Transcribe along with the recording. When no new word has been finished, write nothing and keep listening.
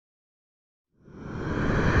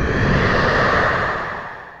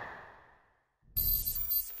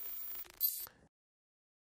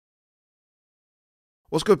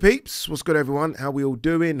What's good, peeps? What's good, everyone? How we all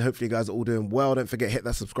doing? Hopefully you guys are all doing well. Don't forget, hit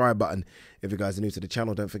that subscribe button. If you guys are new to the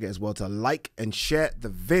channel, don't forget as well to like and share the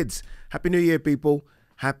vids. Happy New Year, people.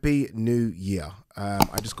 Happy New Year.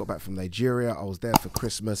 I just got back from Nigeria. I was there for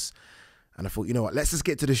Christmas. And I thought, you know what? Let's just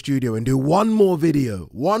get to the studio and do one more video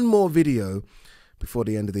before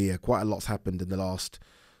the end of the year. Quite a lot's happened in the last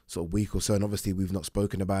sort of week or so, and obviously we've not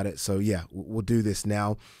spoken about it. So yeah, we'll do this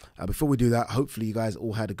now. Before we do that, hopefully you guys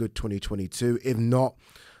all had a good 2022. If not,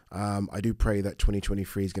 I do pray that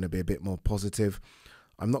 2023 is going to be a bit more positive.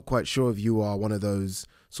 I'm not quite sure if you are one of those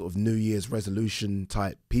sort of New Year's resolution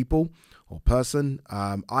type people or person.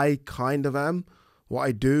 I kind of am. What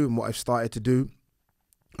I do and what I've started to do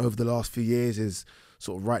over the last few years is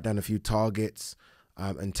sort of write down a few targets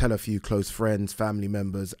and tell a few close friends, family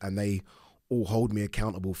members, and they all hold me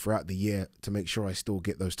accountable throughout the year to make sure I still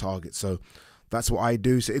get those targets. So that's what I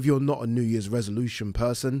do. So if you're not a New Year's resolution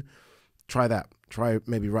person, try that. Try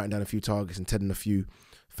maybe writing down a few targets and telling a few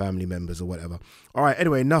family members or whatever. All right,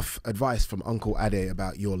 anyway, enough advice from Uncle Ade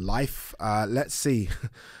about your life. Let's see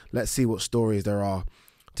what stories there are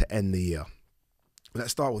to end the year.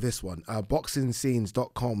 Let's start with this one.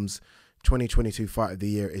 BoxingScenes.com's 2022 Fight of the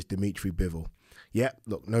Year is Dimitri Bivol. Yeah,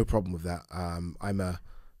 look, no problem with that. I'm a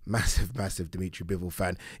massive Dimitri Bivol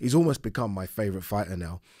fan. He's almost become my favorite fighter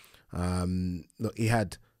now. Look, he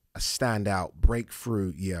had a standout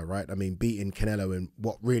breakthrough year, right? I mean, beating Canelo in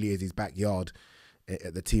what really is his backyard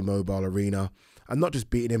at the T-Mobile Arena, and not just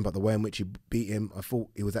beating him, but the way in which he beat him. I thought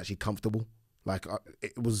it was actually comfortable. Like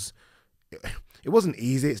it wasn't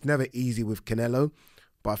easy. It's never easy with Canelo,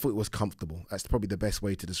 but I thought it was comfortable. That's probably the best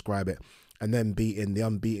way to describe it. And then beating the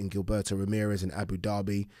unbeaten Gilberto Ramirez in Abu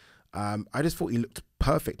Dhabi. I just thought he looked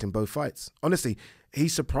perfect in both fights. Honestly, he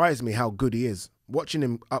surprised me how good he is. Watching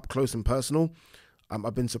him up close and personal,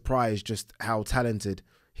 I've been surprised just how talented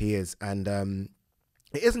he is. And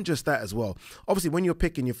it isn't just that as well. Obviously, when you're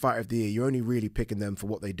picking your fighter of the year, you're only really picking them for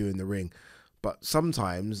what they do in the ring. But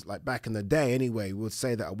sometimes, like back in the day anyway, we would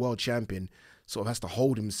say that a world champion sort of has to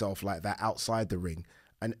hold himself like that outside the ring.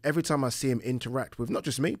 And every time I see him interact with not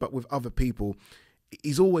just me, but with other people,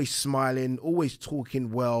 he's always smiling, always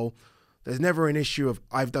talking well. There's never an issue of,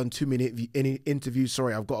 I've done too many interviews,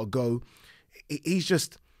 sorry, I've got to go. He's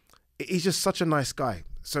just such a nice guy.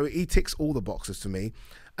 So he ticks all the boxes to me.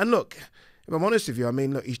 And look, if I'm honest with you, I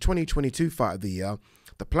mean, look, he's 2022 Fight of the Year.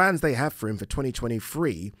 The plans they have for him for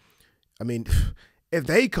 2023, I mean, if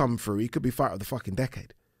they come through, he could be Fight of the fucking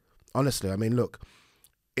decade. Honestly, I mean, look,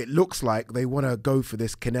 it looks like they want to go for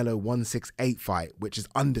this Canelo 168 fight, which is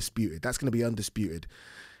undisputed. That's going to be undisputed.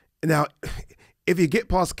 Now, if you get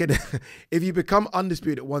past Canelo, if you become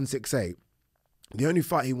undisputed at 168, the only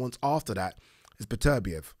fight he wants after that is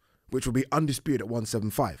Beterbiev, which will be undisputed at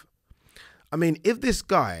 175. I mean, if this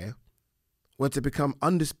guy were to become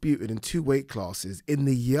undisputed in 2 weight classes in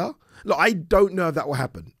the year, look, I don't know if that will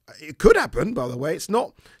happen. It could happen, by the way. It's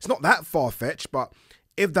not that far-fetched, but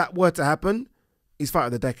if that were to happen, he's Fight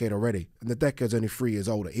of the Decade already, and the decade's only 3 years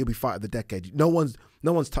older. He'll be Fight of the Decade. No one's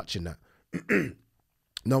touching that.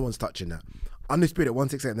 No one's touching that. Undisputed at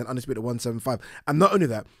 168 and then undisputed at 175. And not only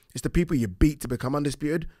that, it's the people you beat to become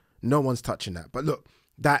undisputed. No one's touching that. But look,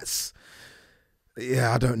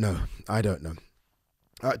 yeah, I don't know.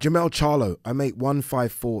 Jamel Charlo, I make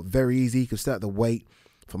 154 very easy. Could stay at the weight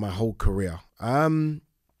for my whole career.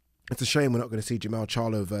 It's a shame we're not going to see Jamel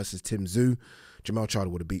Charlo versus Tim Tszyu. Jamel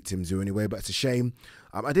Charlo would have beat Tim Tszyu anyway, but it's a shame.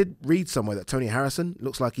 I did read somewhere that Tony Harrison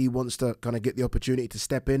looks like he wants to kind of get the opportunity to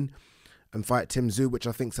step in and fight Tim Tszyu, which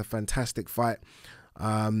I think is a fantastic fight.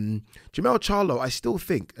 Jamel Charlo, I still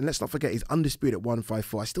think, and let's not forget, he's undisputed at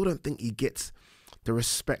 154. I still don't think he gets the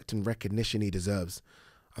respect and recognition he deserves.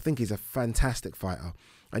 I think he's a fantastic fighter.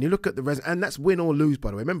 And you look at the and that's win or lose,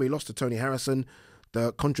 by the way. Remember, he lost to Tony Harrison,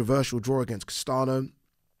 the controversial draw against Castano.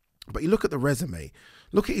 But you look at the resume.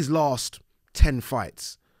 Look at his last 10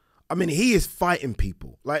 fights. I mean, he is fighting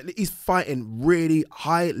people. Like, he's fighting really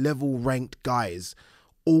high-level ranked guys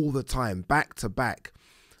all the time, back to back.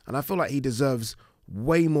 And I feel like he deserves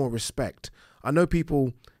way more respect. I know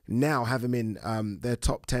people now have him in their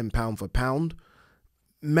top 10 pound for pound.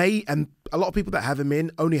 And a lot of people that have him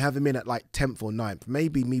in only have him in at like 10th or 9th.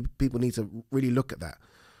 Maybe people need to really look at that.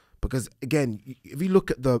 Because, again, if you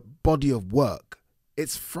look at the body of work,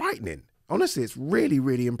 it's frightening. Honestly, it's really,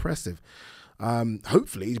 really impressive.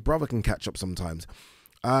 Hopefully, his brother can catch up sometimes.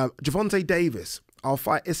 Gervonta Davis, I'll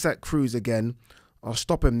fight Isaac Cruz again. I'll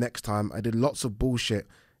stop him next time. I did lots of bullshit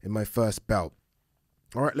in my first belt.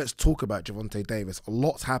 All right, let's talk about Gervonta Davis. A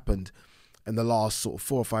lot's happened in the last sort of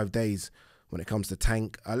 4 or 5 days when it comes to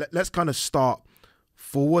Tank. Let's kind of start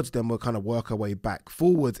forwards, then we'll kind of work our way back.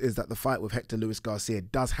 Forwards is that the fight with Hector Luis Garcia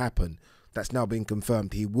does happen. That's now been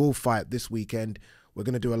confirmed. He will fight this weekend. We're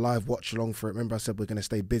going to do a live watch along for it. Remember I said we're going to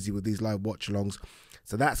stay busy with these live watch alongs.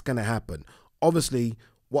 So that's going to happen. Obviously,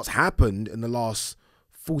 what's happened in the last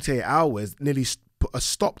 48 hours nearly put a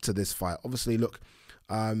stop to this fight. Obviously, look,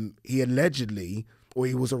 he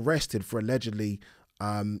was arrested for allegedly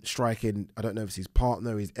striking, I don't know if it's his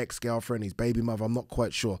partner, his ex-girlfriend, his baby mother. I'm not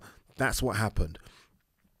quite sure. That's what happened.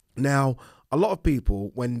 Now, a lot of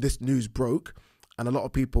people, when this news broke, and a lot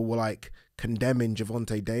of people were like condemning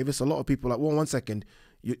Gervonta Davis, a lot of people were like, well, 1 second,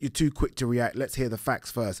 you're too quick to react. Let's hear the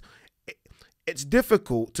facts first. It's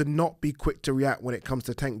difficult to not be quick to react when it comes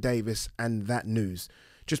to Tank Davis and that news.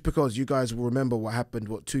 Just because you guys will remember what happened,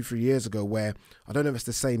 2-3 years ago, where, I don't know if it's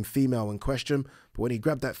the same female in question, but when he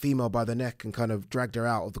grabbed that female by the neck and kind of dragged her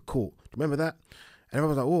out of the court. Remember that? And everyone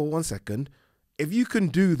was like, oh, 1 second. If you can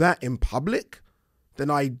do that in public,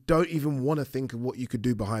 then I don't even want to think of what you could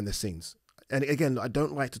do behind the scenes. And again, I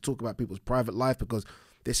don't like to talk about people's private life because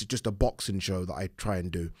this is just a boxing show that I try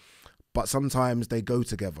and do. But sometimes they go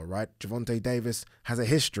together, right? Gervonta Davis has a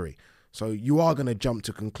history. So you are going to jump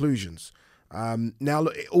to conclusions. Now,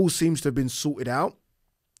 look, it all seems to have been sorted out.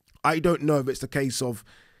 I don't know if it's the case of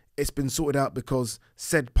it's been sorted out because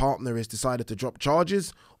said partner has decided to drop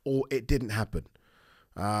charges or it didn't happen.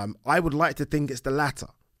 I would like to think it's the latter.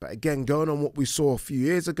 But again, going on what we saw a few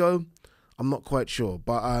years ago, I'm not quite sure.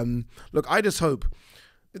 But look, I just hope.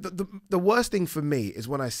 The worst thing for me is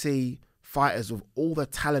when I see fighters with all the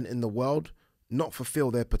talent in the world not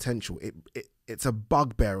fulfill their potential. It's a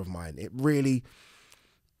bugbear of mine. It really,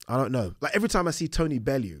 I don't know. Like every time I see Tony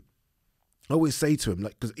Bellew, I always say to him,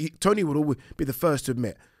 like, because Tony would always be the first to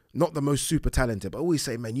admit, not the most super talented, but I always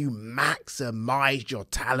say, man, you maximized your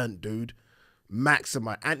talent, dude.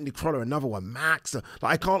 Maximize. Anthony Croller, another one. Like,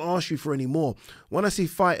 I can't ask you for any more. When I see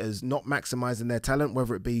fighters not maximizing their talent,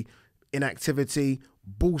 whether it be inactivity,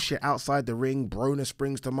 bullshit outside the ring, Broner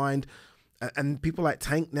springs to mind, and people like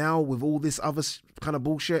Tank now with all this other kind of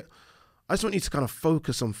bullshit, I just want you to kind of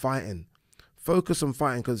focus on fighting. Focus on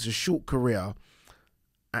fighting because it's a short career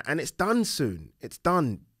and it's done soon. It's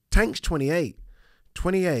done. Tank's 28.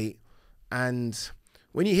 And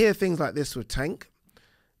when you hear things like this with Tank,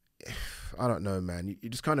 I don't know, man. You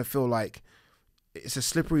just kind of feel like it's a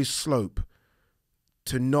slippery slope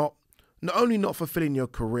to not only not fulfilling your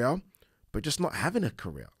career, but just not having a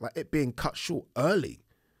career, like it being cut short early.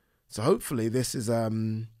 So hopefully this is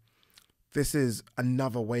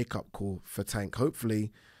another wake-up call for Tank.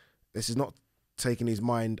 Hopefully this is not taking his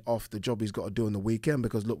mind off the job he's got to do on the weekend,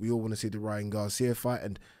 because look, we all want to see the Ryan Garcia fight,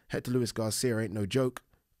 and Hector Luis Garcia ain't no joke.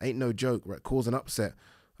 Right? Cause an upset.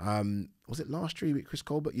 Was it last year with Chris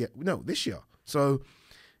Colbert? Yeah, no, this year. So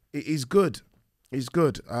he's good. He's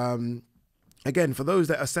good. Again, for those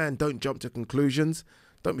that are saying don't jump to conclusions,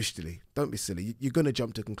 don't be silly. Don't be silly. You're going to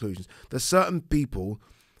jump to conclusions. There's certain people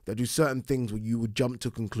that do certain things where you would jump to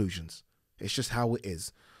conclusions. It's just how it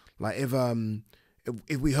is. Like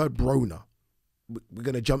if we heard Broner, we're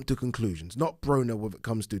going to jump to conclusions. Not Broner when it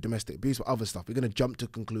comes to domestic abuse, but other stuff. We're going to jump to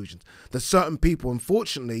conclusions. There's certain people,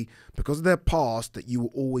 unfortunately, because of their past, that you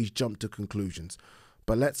will always jump to conclusions.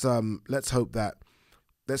 But let's hope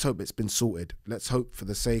it's been sorted. Let's hope for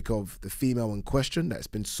the sake of the female in question that it's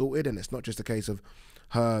been sorted, and it's not just a case of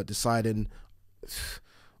her deciding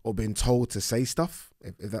or being told to say stuff,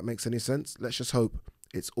 if that makes any sense. Let's just hope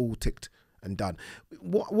it's all ticked and done.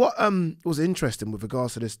 What was interesting with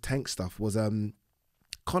regards to this Tank stuff was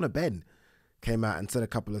Conor Benn came out and said a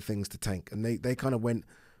couple of things to Tank, and they kind of went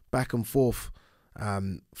back and forth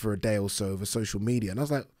for a day or so over social media, and I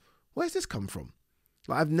was like, where's this come from?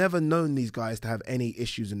 Like, I've never known these guys to have any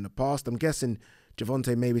issues in the past. I'm guessing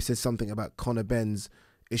Gervonta maybe said something about Conor Benn's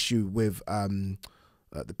issue with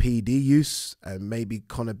the PD use, and maybe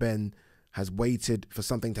Conor Benn has waited for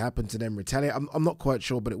something to happen to them retaliate. I'm not quite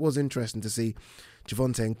sure, but it was interesting to see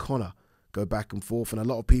Gervonta and Conor go back and forth, and a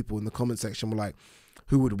lot of people in the comment section were like,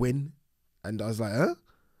 who would win? And I was like, huh?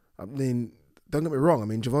 I mean, don't get me wrong. I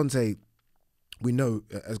mean, Gervonta, we know,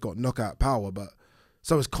 has got knockout power, but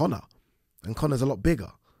so is Conor, and Conor's a lot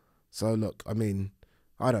bigger. So look, I mean,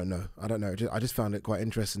 I don't know. I just found it quite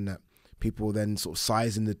interesting that people then sort of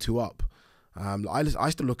sizing the two up. I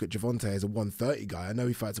still look at Gervonta as a 130 guy. I know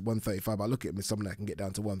he fights at 135, but I look at him as someone that can get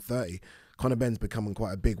down to 130. Conor Benn's becoming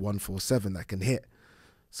quite a big 147 that can hit.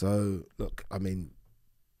 So, look, I mean,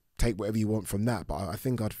 take whatever you want from that, but I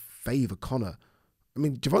think I'd favour Conor. I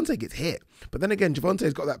mean, Gervonta gets hit, but then again,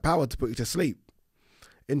 Gervonta's got that power to put you to sleep.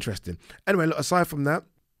 Interesting. Anyway, look, aside from that,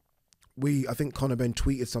 I think Conor Benn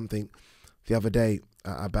tweeted something the other day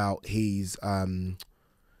about his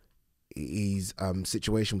his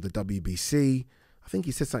situation with the WBC. I think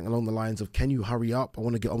he said something along the lines of, "Can you hurry up? I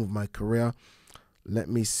want to get on with my career." Let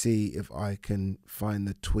me see if I can find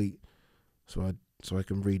the tweet so I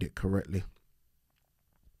can read it correctly.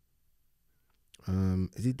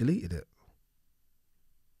 Has he deleted it?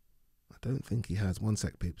 I don't think he has. One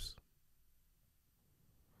sec, peeps.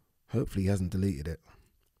 Hopefully he hasn't deleted it.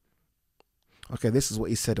 Okay, this is what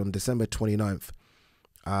he said on December 29th.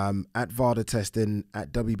 At VADA testing,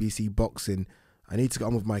 at WBC boxing, I need to get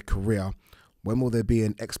on with my career. When will there be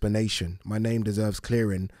an explanation? My name deserves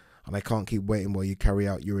clearing, and I can't keep waiting while you carry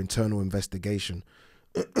out your internal investigation.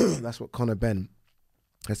 That's what Conor Benn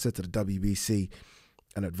has said to the WBC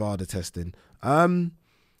and at VADA testing. I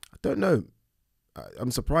don't know.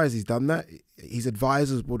 I'm surprised he's done that. His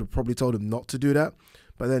advisors would have probably told him not to do that.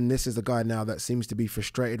 But then this is a guy now that seems to be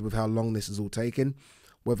frustrated with how long this is all taking,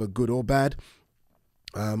 whether good or bad.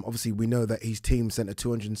 Obviously, we know that his team sent a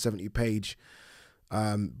 270-page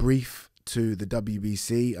brief to the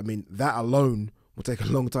WBC. I mean, that alone will take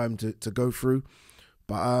a long time to go through.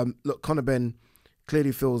 But look, Conor Benn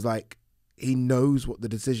clearly feels like he knows what the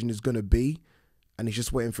decision is going to be, and he's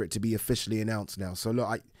just waiting for it to be officially announced now. So look,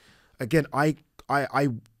 I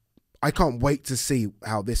can't wait to see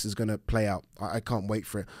how this is going to play out. I can't wait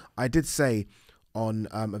for it. I did say on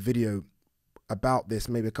a video about this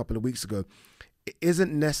maybe a couple of weeks ago, it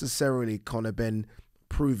isn't necessarily Conor Benn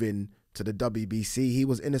proving to the WBC he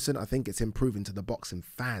was innocent. I think it's him proving to the boxing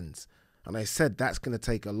fans. And I said that's going to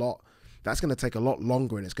take a lot. That's going to take a lot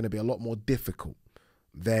longer, and it's going to be a lot more difficult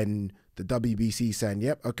than the WBC saying,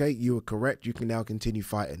 "Yep, okay, you were correct. You can now continue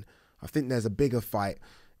fighting." I think there's a bigger fight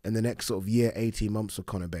in the next sort of year, 18 months for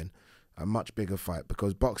Conor Benn. A much bigger fight,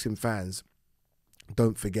 because boxing fans,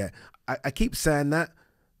 don't forget. I keep saying that.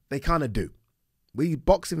 They kind of do. We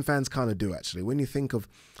boxing fans kind of do, actually. When you think of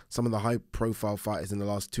some of the high-profile fighters in the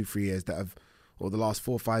last 2-3 years that have, or the last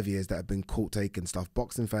 4 or 5 years that have been caught taking stuff,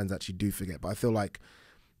 boxing fans actually do forget. But I feel like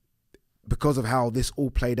because of how this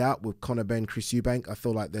all played out with Conor Benn, Chris Eubank, I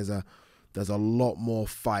feel like there's a lot more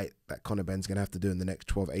fight that Conor Benn's going to have to do in the next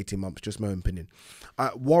 12, 18 months, just my own opinion.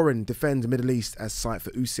 Warren defends Middle East as site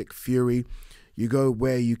for Usyk Fury. You go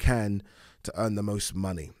where you can to earn the most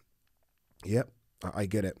money. Yep, I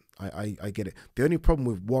get it. I get it. The only problem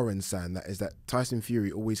with Warren saying that is that Tyson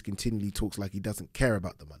Fury always continually talks like he doesn't care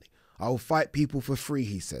about the money. "I'll fight people for free,"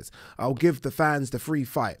 he says. "I'll give the fans the free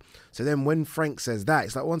fight." So then when Frank says that,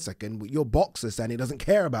 it's like, one second, your boxer saying he doesn't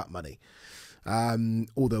care about money.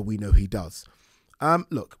 Although we know he does.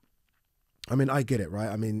 Look, I mean, I get it, right?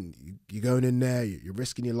 I mean, you're going in there, you're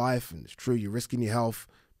risking your life, and it's true, you're risking your health.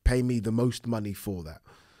 Pay me the most money for that.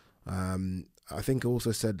 I think I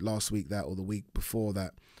also said last week that, or the week before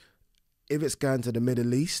that, if it's going to the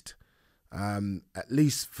Middle East, at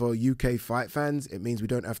least for UK fight fans, it means we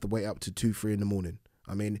don't have to wait up to 2, 3 in the morning.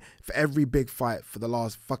 I mean, for every big fight for the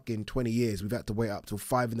last fucking 20 years, we've had to wait up till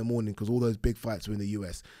 5 in the morning because all those big fights are in the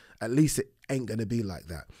US. At least it ain't going to be like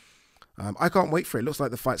that. I can't wait for it. It looks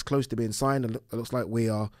like the fight's close to being signed. It looks like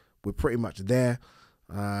we're pretty much there.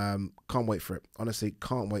 Can't wait for it. Honestly,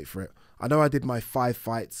 can't wait for it. I know I did my 5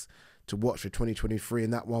 fights to watch for 2023,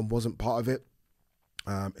 and that one wasn't part of it.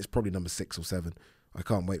 It's probably number 6 or 7. I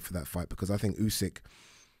can't wait for that fight because I think Usyk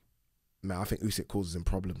causes him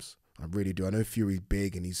problems. I really do. I know Fury's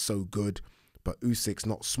big and he's so good, but Usyk's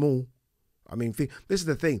not small. I mean, this is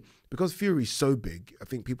the thing. Because Fury's so big, I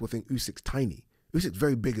think people think Usyk's tiny. Usyk's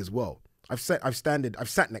very big as well. I've sat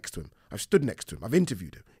next to him. I've stood next to him. I've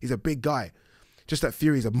interviewed him. He's a big guy. Just that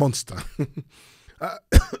Fury's a monster.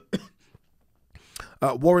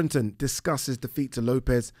 Warrington discusses defeat to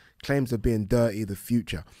Lopez, claims of being dirty, the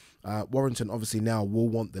future. Warrington obviously now will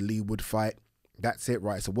want the Lee Wood fight. That's it,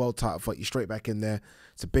 right? It's a world title fight. You're straight back in there.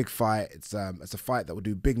 It's a big fight. It's a fight that will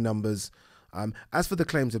do big numbers. As for the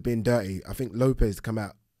claims of being dirty, I think Lopez come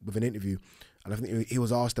out with an interview, and I think he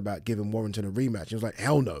was asked about giving Warrington a rematch. He was like,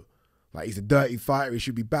 hell no. Like, he's a dirty fighter. He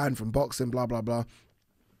should be banned from boxing, blah, blah, blah.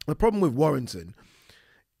 The problem with Warrington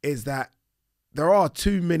is that there are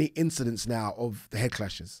too many incidents now of the head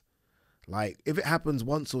clashes. Like, if it happens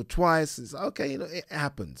once or twice, it's okay, it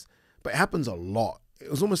happens. But it happens a lot. It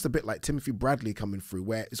was almost a bit like Timothy Bradley coming through,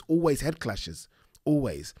 where it's always head clashes.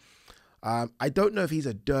 Always. I don't know if he's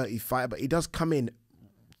a dirty fighter, but he does come in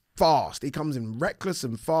fast. He comes in reckless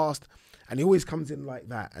and fast, and he always comes in like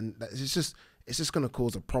that. And it's just going to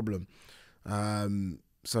cause a problem.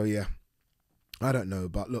 So, yeah, I don't know.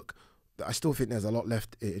 But look, I still think there's a lot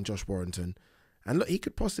left in Josh Warrington. And look, he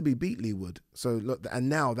could possibly beat Lee Wood. So, look, and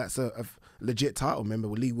now that's a legit title, remember,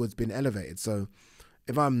 Lee Wood's been elevated. So,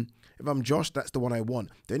 If I'm Josh, that's the one I want.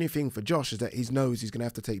 The only thing for Josh is that he knows he's going to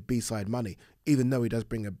have to take B-side money, even though he does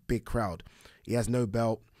bring a big crowd. He has no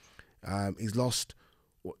belt. He's lost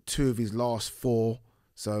 2 of his last 4.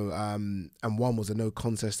 So and one was a no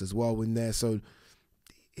contest as well in there. So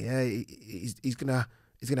yeah, he's gonna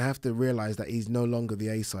have to realize that he's no longer the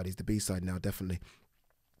A side. He's the B side now, definitely.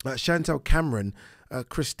 Chantel Cameron,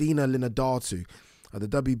 Christina Linadatu, the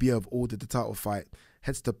WBO have ordered the title fight.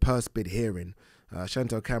 Heads to purse bid hearing.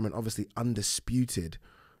 Chantel Cameron, obviously undisputed.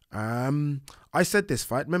 I said this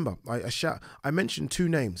fight. Remember, I mentioned 2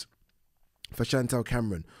 names for Chantel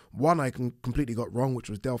Cameron. One I completely got wrong, which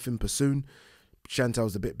was Delphine Persoon.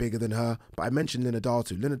 Chantel's a bit bigger than her, but I mentioned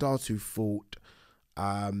Linadatu. Linadatu fought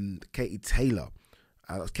Katie Taylor.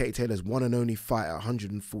 That's Katie Taylor's one and only fight at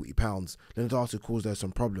 140 pounds. Linadatu caused her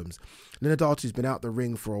some problems. Linadatu's been out the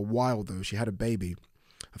ring for a while though. She had a baby.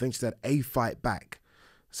 I think she's had a fight back.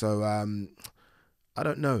 So I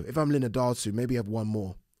don't know. If I'm Linadatu, maybe have one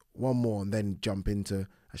more and then jump into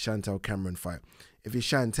a Chantel Cameron fight. If you're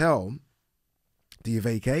Chantel, do you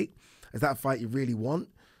vacate? Is that a fight you really want?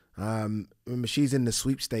 Remember, she's in the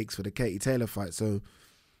sweepstakes for the Katie Taylor fight, so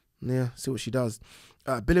yeah, see what she does.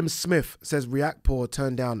 Billam Smith says Reactpour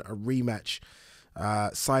turned down a rematch,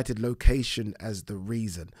 cited location as the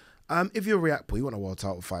reason. If you're Reactpour, you want a world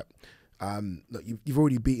title fight. Look, you've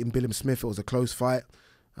already beaten Billam Smith. It was a close fight.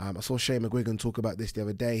 I saw Shane McGuigan talk about this the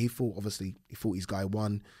other day. He thought his guy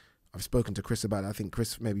won. I've spoken to Chris about it. I think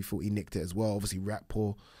Chris maybe thought he nicked it as well. Obviously,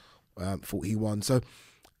 Reactpour thought he won. So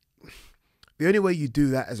the only way you do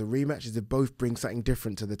that as a rematch is if both bring something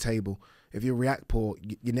different to the table. If you're Reactpour,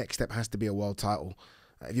 your next step has to be a world title.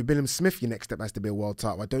 If you're Billam Smith, your next step has to be a world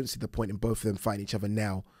title. I don't see the point in both of them fighting each other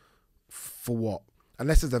now. For what?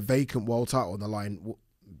 Unless there's a vacant world title on the line,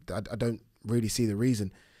 I don't really see the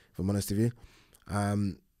reason, if I'm honest with you.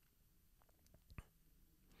 All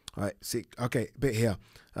right, see, okay, a bit here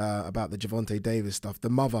about the Gervonta Davis stuff. The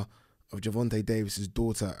mother of Gervonta Davis's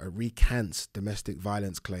daughter recants domestic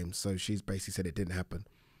violence claims. So she's basically said it didn't happen.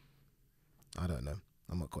 I don't know.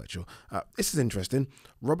 I'm not quite sure. This is interesting.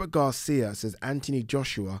 Robert Garcia says Anthony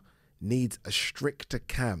Joshua needs a stricter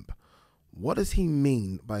camp. What does he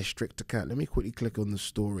mean by stricter camp? Let me quickly click on the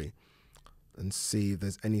story and see if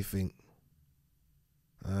there's anything.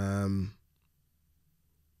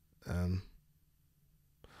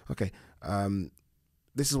 Okay.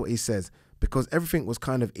 This is what he says. Because everything was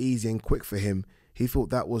kind of easy and quick for him, he thought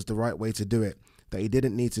that was the right way to do it, that he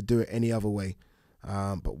didn't need to do it any other way.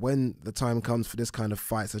 But when the time comes for this kind of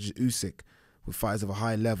fight, such as Usyk, with fighters of a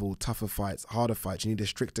high level, tougher fights, harder fights, you need a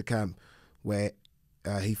stricter camp where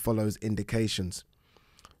he follows indications.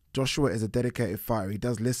 Joshua is a dedicated fighter. He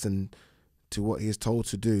does listen to what he is told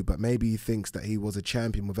to do, but maybe he thinks that he was a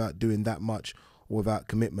champion without doing that much or without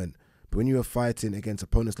commitment. But when you are fighting against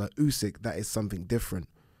opponents like Usyk, that is something different.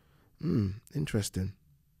 Interesting.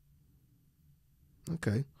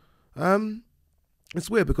 Okay. It's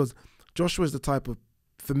weird because Joshua is the type of,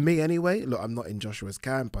 for me anyway, look, I'm not in Joshua's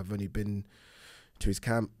camp. I've only been to his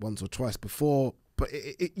camp once or twice before, but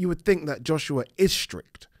you would think that Joshua is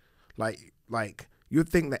strict. Like you would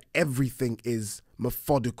think that everything is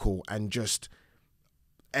methodical and just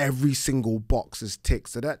every single box is ticked.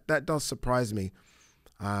 So that does surprise me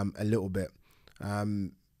a little bit.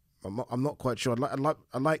 I'm not quite sure. I'd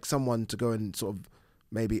like someone to go and sort of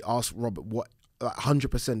maybe ask Robert what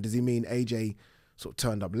 100%. Does he mean AJ sort of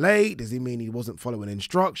turned up late? Does he mean he wasn't following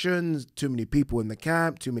instructions? Too many people in the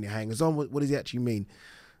camp? Too many hangers on? What does he actually mean?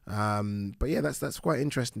 But yeah, that's quite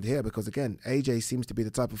interesting to hear because again, AJ seems to be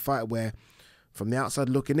the type of fighter where, from the outside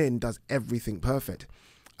looking in, does everything perfect.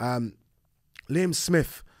 Liam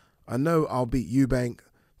Smith, I know I'll beat Eubank,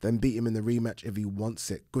 then beat him in the rematch if he wants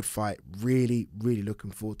it. Good fight. Really, really looking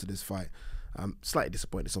forward to this fight. Slightly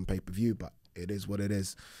disappointed it's on pay-per-view, but it is what it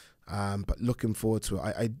is. But looking forward to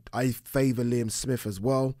it. I favour Liam Smith as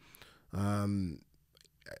well. I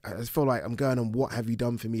just feel like I'm going on what have you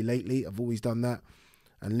done for me lately. I've always done that.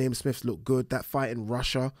 And Liam Smith's looked good. That fight in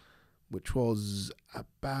Russia, which was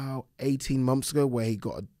about 18 months ago, where he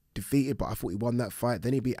got defeated, but I thought he won that fight.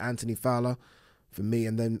 Then he beat Anthony Fowler for me,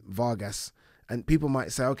 and then Vargas. And people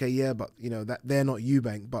might say, okay, yeah, but you know that they're not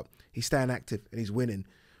Eubank, but he's staying active and he's winning.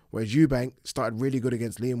 Whereas Eubank started really good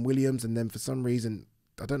against Liam Williams, and then for some reason,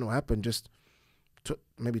 I don't know what happened, just took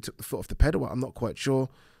the foot off the pedal. I'm not quite sure.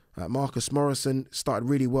 Marcus Morrison started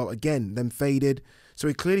really well again, then faded. So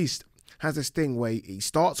he clearly has this thing where he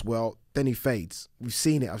starts well, then he fades. We've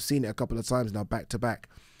seen it. I've seen it a couple of times now, back to back.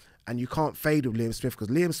 And you can't fade with Liam Smith because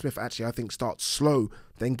Liam Smith actually, I think, starts slow,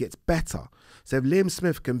 then gets better. So if Liam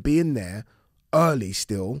Smith can be in there early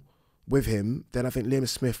still with him, then I think Liam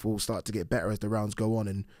Smith will start to get better as the rounds go on,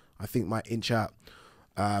 and I think might inch out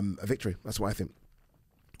a victory. That's what I think.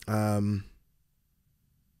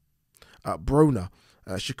 Broner,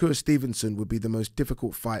 Shakur Stevenson would be the most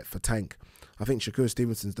difficult fight for Tank. I think Shakur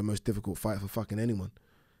Stevenson's the most difficult fight for fucking anyone,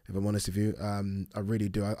 if I'm honest with you. I really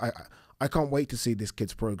do. I can't wait to see this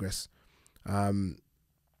kid's progress. I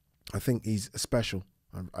think he's special.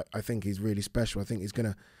 I think he's really special. I think he's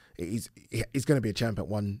gonna be a champ at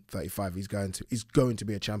 135. He's going to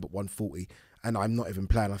be a champ at 140, and I'm not even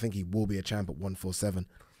playing. I think he will be a champ at 147.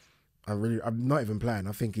 I'm not even playing.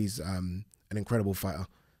 I think he's an incredible fighter,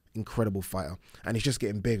 and he's just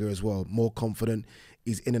getting bigger as well, more confident.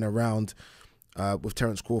 He's in and around with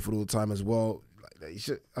Terence Crawford all the time as well.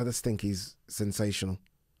 I just think he's sensational.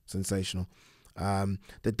 The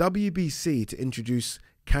WBC to introduce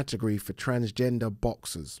category for transgender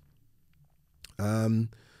boxers.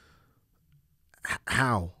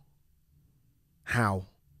 How?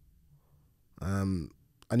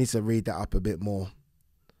 I need to read that up a bit more.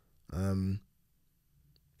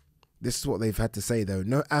 This is what they've had to say though.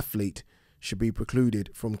 No athlete should be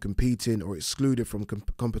precluded from competing or excluded from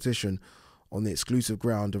competition on the exclusive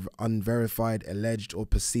ground of unverified, alleged or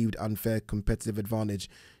perceived unfair competitive advantage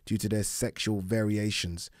due to their sexual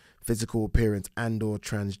variations, physical appearance and or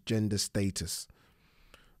transgender status.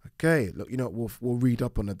 Okay, look, you know, we'll read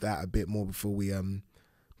up on that a bit more before we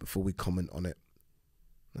comment on it.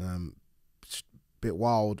 It's a bit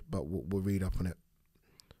wild, but we'll read up on it.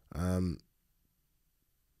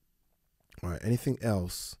 All right, anything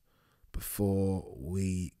else before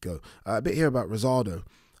we go? A bit here about Rosado.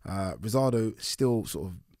 Rosado still sort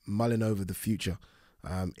of mulling over the future.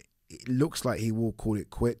 It looks like he will call it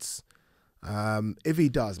quits. If he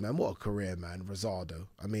does, man, what a career, man, Rosado.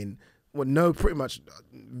 I mean, pretty much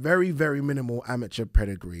very, very minimal amateur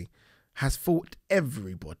pedigree. Has fought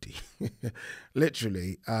everybody,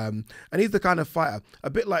 literally. And he's the kind of fighter, a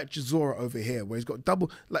bit like Chisora over here, where he's got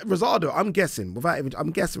double, like Rosado, I'm guessing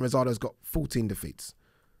Rosado's got 14 defeats.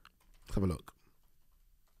 Let's have a look.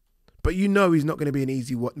 But you know he's not going to be an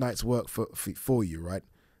easy night's work for you, right?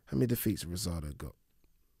 How many defeats has Rosado got?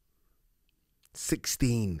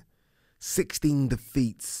 16. 16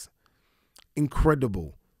 defeats.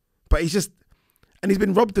 Incredible. But and he's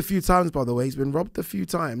been robbed a few times, by the way. He's been robbed a few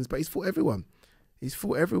times, but he's fought everyone. He's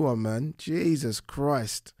fought everyone, man. Jesus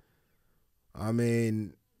Christ. I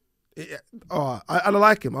mean, I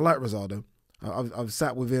like him. I like Rosado. I've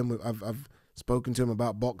sat with him. I've spoken to him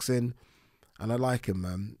about boxing, and I like him,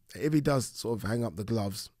 man. If he does sort of hang up the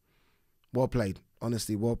gloves, well played.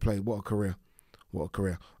 Honestly, well played. What a career. What a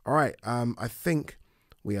career. All right, I think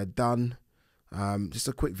we are done. Just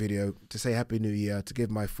a quick video to say Happy New Year, to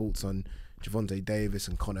give my thoughts on Gervonta Davis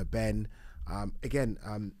and Conor Benn.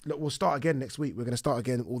 Look, we'll start again next week. We're going to start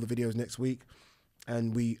again all the videos next week.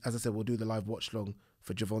 And as I said, we'll do the live watch long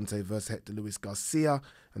for Gervonta versus Hector GARCIA.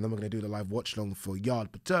 And then we're going to do the live watch long for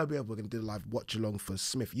Yard Peterbia. We're going to do the live watch along for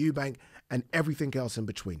Smith Eubank and everything else in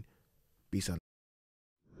between. Peace out.